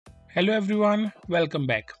Hello everyone, welcome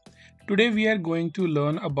back. Today we are going to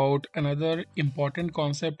learn about another important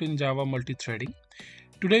concept in Java multithreading.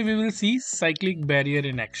 Today we will see cyclic barrier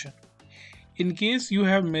in action. In case you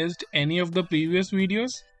have missed any of the previous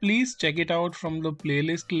videos, please check it out from the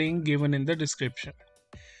playlist link given in the description.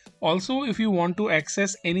 Also, if you want to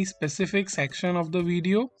access any specific section of the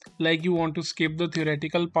video, like you want to skip the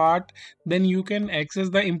theoretical part, then you can access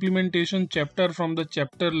the implementation chapter from the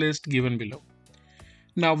chapter list given below.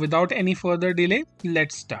 Now, without any further delay,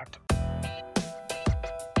 let's start.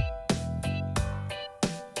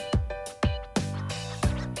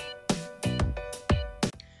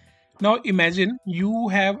 Now imagine you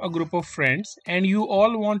have a group of friends and you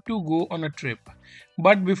all want to go on a trip.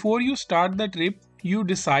 But before you start the trip, you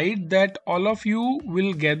decide that all of you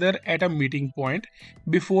will gather at a meeting point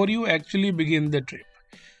before you actually begin the trip.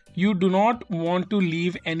 You do not want to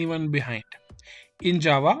leave anyone behind. In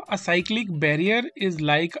Java, a cyclic barrier is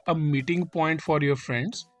like a meeting point for your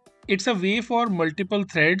friends. It's a way for multiple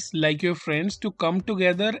threads like your friends to come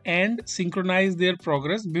together and synchronize their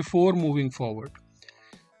progress before moving forward.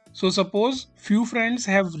 So suppose few friends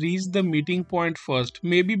have reached the meeting point first,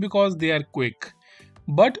 maybe because they are quick.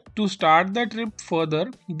 But to start the trip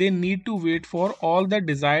further, they need to wait for all the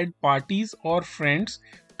desired parties or friends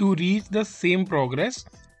to reach the same progress,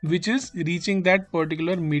 which is reaching that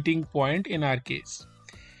particular meeting point in our case.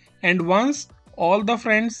 And once all the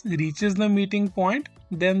friends reaches the meeting point,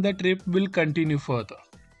 then the trip will continue further.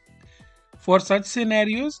 For such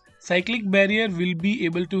scenarios, cyclic barrier will be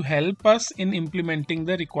able to help us in implementing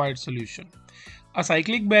the required solution. A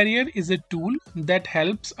cyclic barrier is a tool that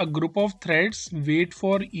helps a group of threads wait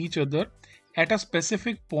for each other at a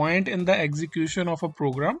specific point in the execution of a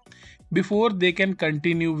program before they can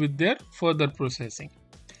continue with their further processing.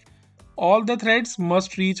 All the threads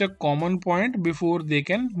must reach a common point before they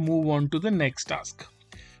can move on to the next task.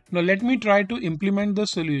 Now let me try to implement the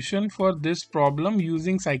solution for this problem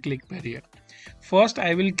using cyclic barrier. First,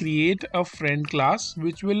 I will create a friend class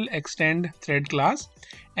which will extend thread class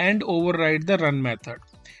and override the run method.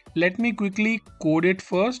 Let me quickly code it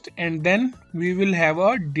first and then we will have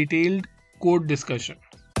a detailed code discussion.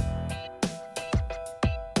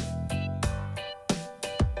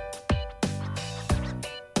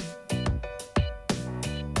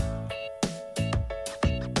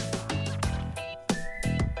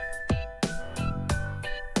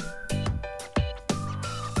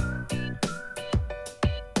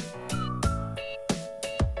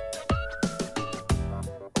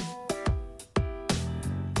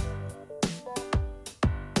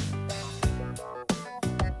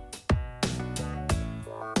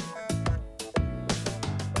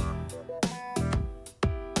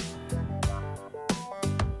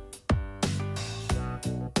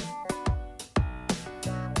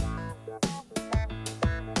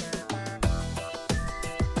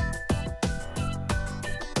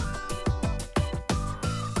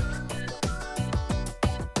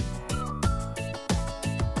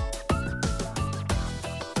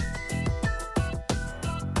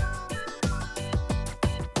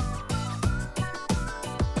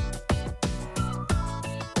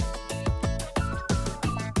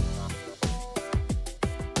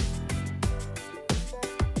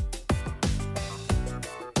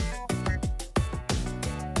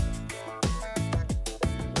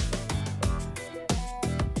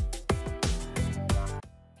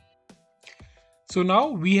 So now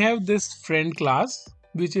we have this friend class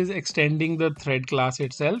which is extending the thread class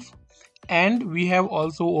itself, and we have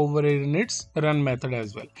also overridden its run method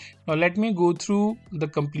as well. Now let me go through the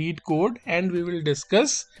complete code and we will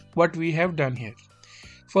discuss what we have done here.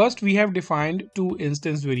 First, we have defined two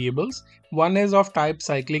instance variables. One is of type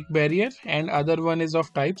cyclic barrier and other one is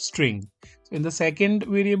of type string. So in the second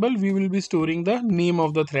variable, we will be storing the name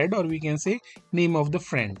of the thread, or we can say name of the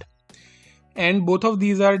friend. And both of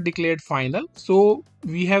these are declared final, so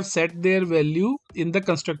we have set their value in the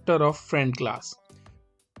constructor of friend class.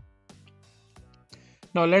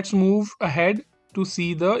 Now let's move ahead to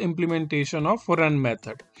see the implementation of run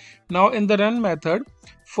method. Now in the run method,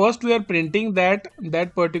 first we are printing that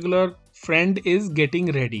that particular friend is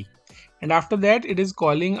getting ready, and after that it is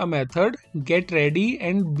calling a method get ready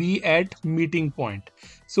and be at meeting point.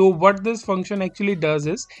 So what this function actually does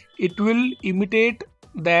is it will imitate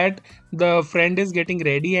that the friend is getting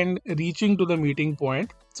ready and reaching to the meeting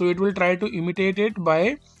point. So it will try to imitate it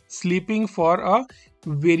by sleeping for a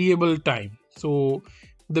variable time. So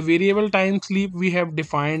the variable time sleep we have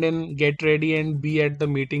defined in get ready and be at the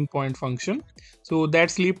meeting point function. So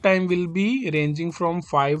that sleep time will be ranging from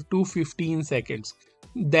 5 to 15 seconds.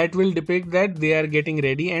 That will depict that they are getting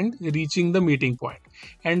ready and reaching the meeting point.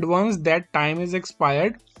 And once that time is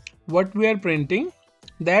expired, what we are printing,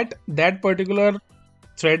 that particular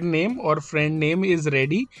thread name or friend name is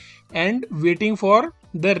ready and waiting for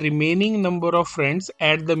the remaining number of friends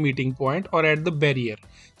at the meeting point or at the barrier.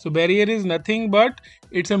 So barrier is nothing but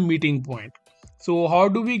it's a meeting point. So how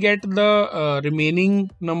do we get the remaining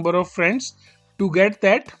number of friends? To get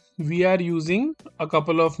that, we are using a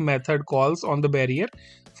couple of method calls on the barrier.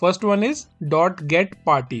 First one is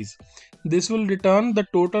 .getParties. This will return the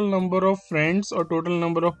total number of friends or total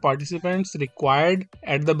number of participants required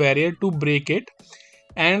at the barrier to break it.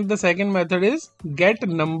 And the second method is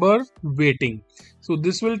getNumberWaiting. So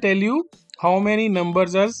this will tell you how many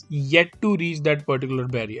numbers are yet to reach that particular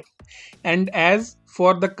barrier. And as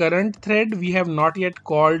for the current thread, we have not yet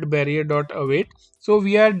called barrier.await. So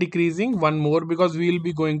we are decreasing one more because we will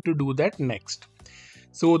be going to do that next.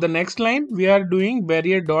 So the next line, we are doing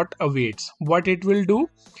barrier.awaits. What it will do,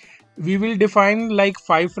 we will define like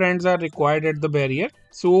 5 friends are required at the barrier.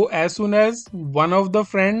 So as soon as one of the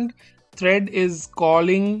friend thread is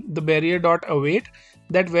calling the barrier.await,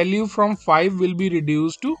 that value from 5 will be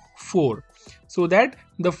reduced to 4, so that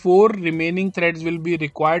the 4 remaining threads will be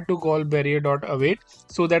required to call barrier.await,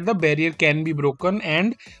 so that the barrier can be broken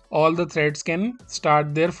and all the threads can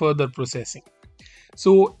start their further processing.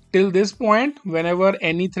 So till this point, whenever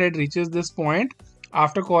any thread reaches this point,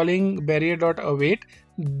 after calling barrier.await,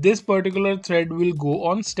 this particular thread will go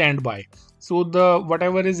on standby. So the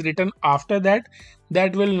whatever is written after that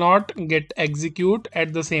will not get execute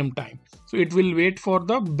at the same time. So it will wait for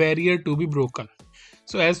the barrier to be broken.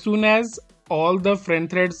 So as soon as all the friend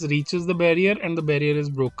threads reaches the barrier and the barrier is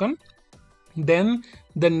broken, then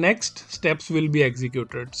the next steps will be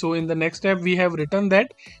executed. So in the next step, we have written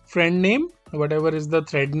that friend name, whatever is the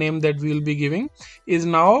thread name that we will be giving, is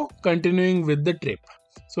now continuing with the trip.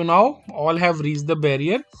 So now all have reached the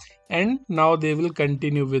barrier and now they will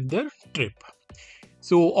continue with the trip.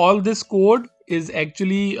 So all this code is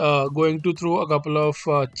actually going to throw a couple of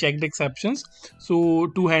checked exceptions. So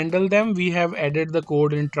to handle them, we have added the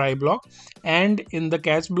code in try block, and in the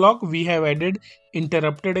catch block we have added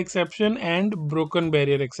interrupted exception and broken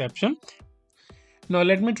barrier exception. Now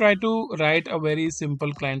let me try to write a very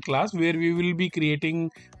simple client class where we will be creating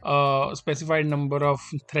a specified number of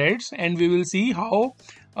threads, and we will see how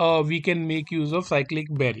we can make use of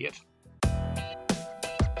CyclicBarrier.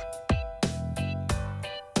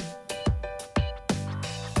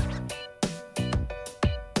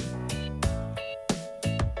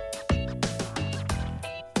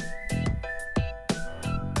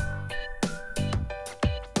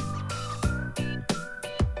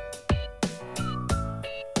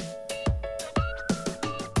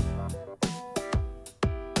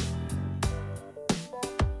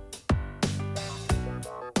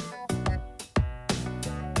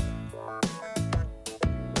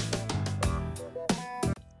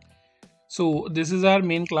 So this is our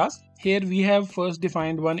main class. Here we have first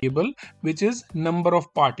defined one variable which is number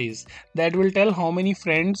of parties. That will tell how many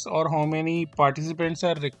friends or how many participants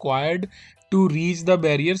are required to reach the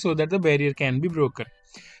barrier so that the barrier can be broken.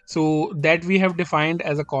 So that we have defined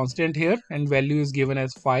as a constant here, and value is given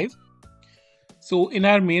as 5. So in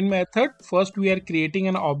our main method, first we are creating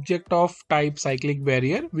an object of type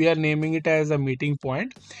CyclicBarrier. We are naming it as a meeting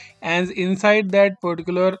point, and inside that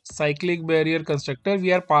particular CyclicBarrier constructor,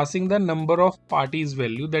 we are passing the number of parties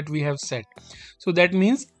value that we have set. So that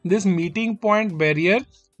means this meeting point barrier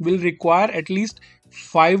will require at least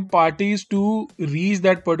 5 parties to reach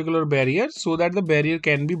that particular barrier so that the barrier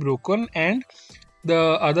can be broken, and the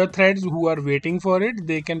other threads who are waiting for it,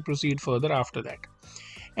 they can proceed further after that.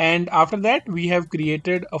 And after that, we have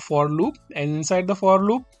created a for loop, and inside the for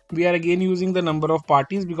loop we are again using the number of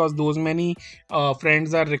parties because those many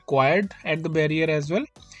friends are required at the barrier as well.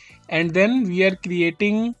 And then we are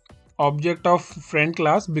creating object of friend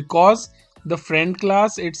class because the friend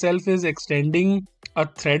class itself is extending a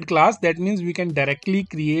thread class. That means we can directly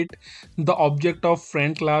create the object of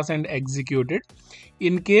friend class and execute it.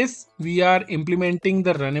 In case we are implementing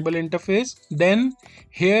the runnable interface, then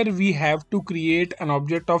here we have to create an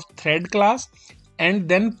object of thread class and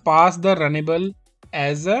then pass the runnable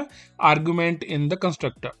as a argument in the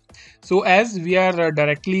constructor. So as we are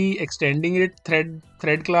directly extending it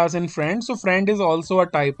thread class and friend, so friend is also a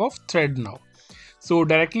type of thread now. So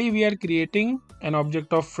directly we are creating an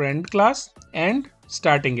object of friend class and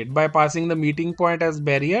starting it by passing the meeting point as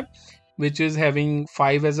barrier, which is having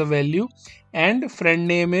 5 as a value, and friend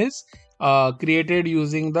name is created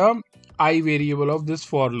using the I variable of this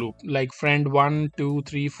for loop, like friend 1, 2,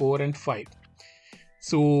 3, 4 and 5.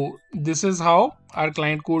 So this is how our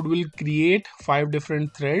client code will create 5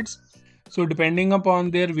 different threads. So depending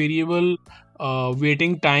upon their variable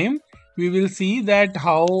waiting time, we will see that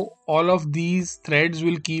how all of these threads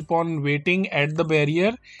will keep on waiting at the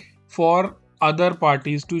barrier for other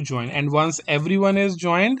parties to join, and once everyone is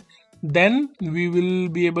joined, then we will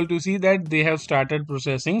be able to see that they have started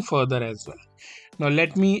processing further as well. Now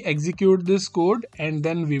let me execute this code and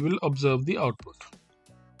then we will observe the output.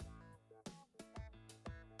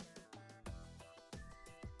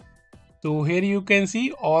 So here you can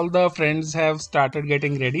see all the friends have started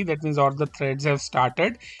getting ready. That means all the threads have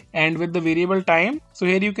started, and with the variable time. So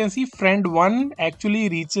here you can see friend 1 actually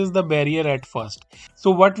reaches the barrier at first.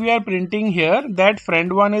 So what we are printing here, that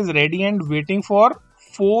friend 1 is ready and waiting for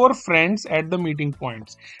 4 friends at the meeting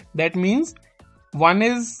points. That means 1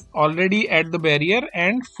 is already at the barrier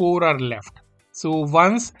and 4 are left. So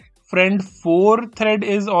once friend 4 thread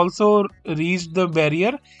is also reached the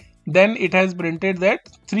barrier, then it has printed that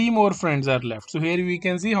 3 more friends are left. So here we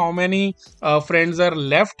can see how many friends are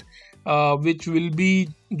left, which will be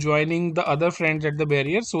joining the other friends at the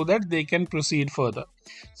barrier so that they can proceed further.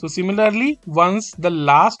 So similarly, once the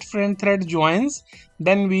last friend thread joins,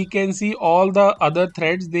 then we can see all the other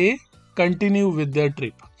threads, they continue with their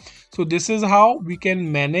trip. So this is how we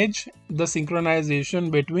can manage the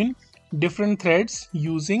synchronization between different threads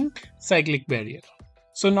using CyclicBarrier.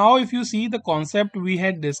 So now if you see the concept we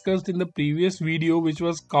had discussed in the previous video, which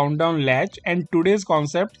was CountDownLatch, and today's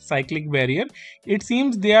concept CyclicBarrier, it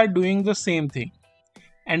seems they are doing the same thing.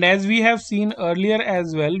 And as we have seen earlier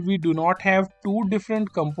as well, we do not have two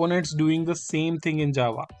different components doing the same thing in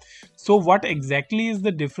Java. So what exactly is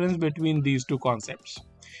the difference between these two concepts?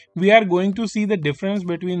 We are going to see the difference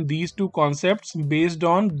between these two concepts based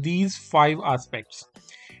on these 5 aspects.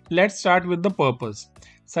 Let's start with the purpose.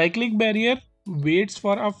 CyclicBarrier waits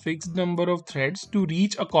for a fixed number of threads to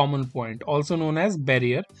reach a common point, also known as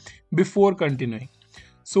barrier, before continuing.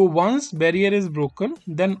 So once barrier is broken,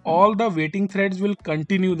 then all the waiting threads will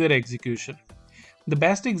continue their execution. The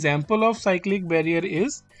best example of CyclicBarrier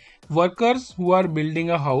is workers who are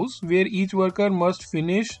building a house, where each worker must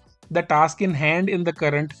finish the task in hand in the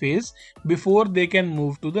current phase before they can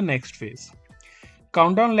move to the next phase.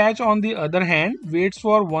 CountDownLatch, on the other hand, waits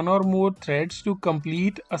for 1 or more threads to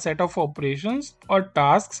complete a set of operations or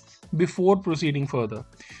tasks before proceeding further.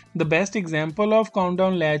 The best example of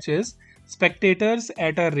CountDownLatch is spectators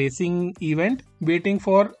at a racing event waiting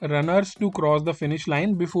for runners to cross the finish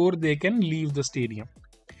line before they can leave the stadium.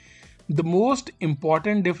 The most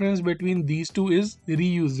important difference between these two is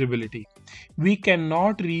reusability. We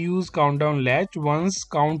cannot reuse CountDownLatch once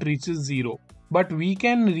count reaches 0. But we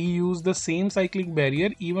can reuse the same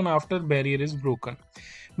CyclicBarrier even after barrier is broken.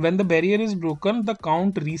 When the barrier is broken, the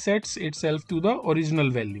count resets itself to the original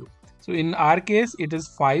value. So in our case, it is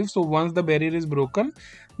 5. So once the barrier is broken,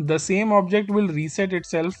 the same object will reset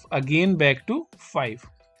itself again back to 5.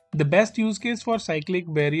 The best use case for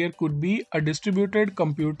CyclicBarrier could be a distributed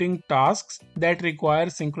computing tasks that require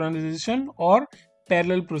synchronization or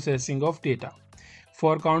parallel processing of data.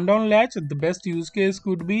 For CountDownLatch, the best use case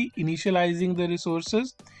could be initializing the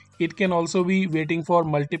resources. It can also be waiting for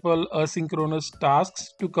multiple asynchronous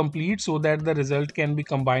tasks to complete so that the result can be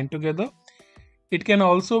combined together. It can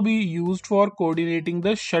also be used for coordinating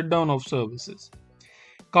the shutdown of services.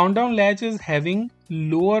 CountDownLatch is having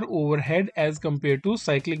lower overhead as compared to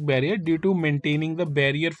CyclicBarrier due to maintaining the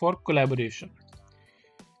barrier for collaboration.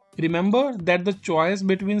 Remember that the choice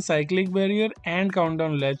between CyclicBarrier and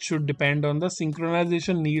CountDownLatch should depend on the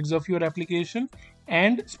synchronization needs of your application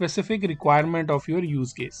and specific requirement of your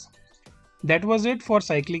use case. That was it for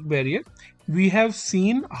CyclicBarrier. We have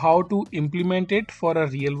seen how to implement it for a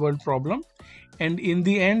real world problem, and in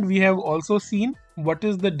the end we have also seen what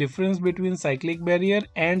is the difference between CyclicBarrier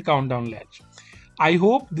and CountDownLatch. I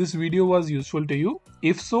hope this video was useful to you.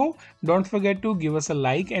 If so, don't forget to give us a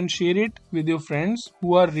like and share it with your friends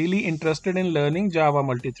who are really interested in learning Java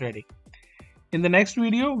multithreading. In the next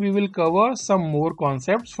video, we will cover some more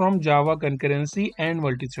concepts from Java concurrency and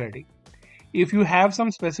multithreading. If you have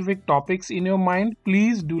some specific topics in your mind,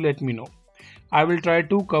 please do let me know. I will try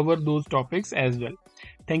to cover those topics as well.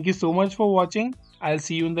 Thank you so much for watching. I'll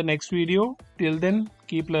see you in the next video. Till then,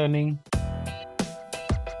 keep learning.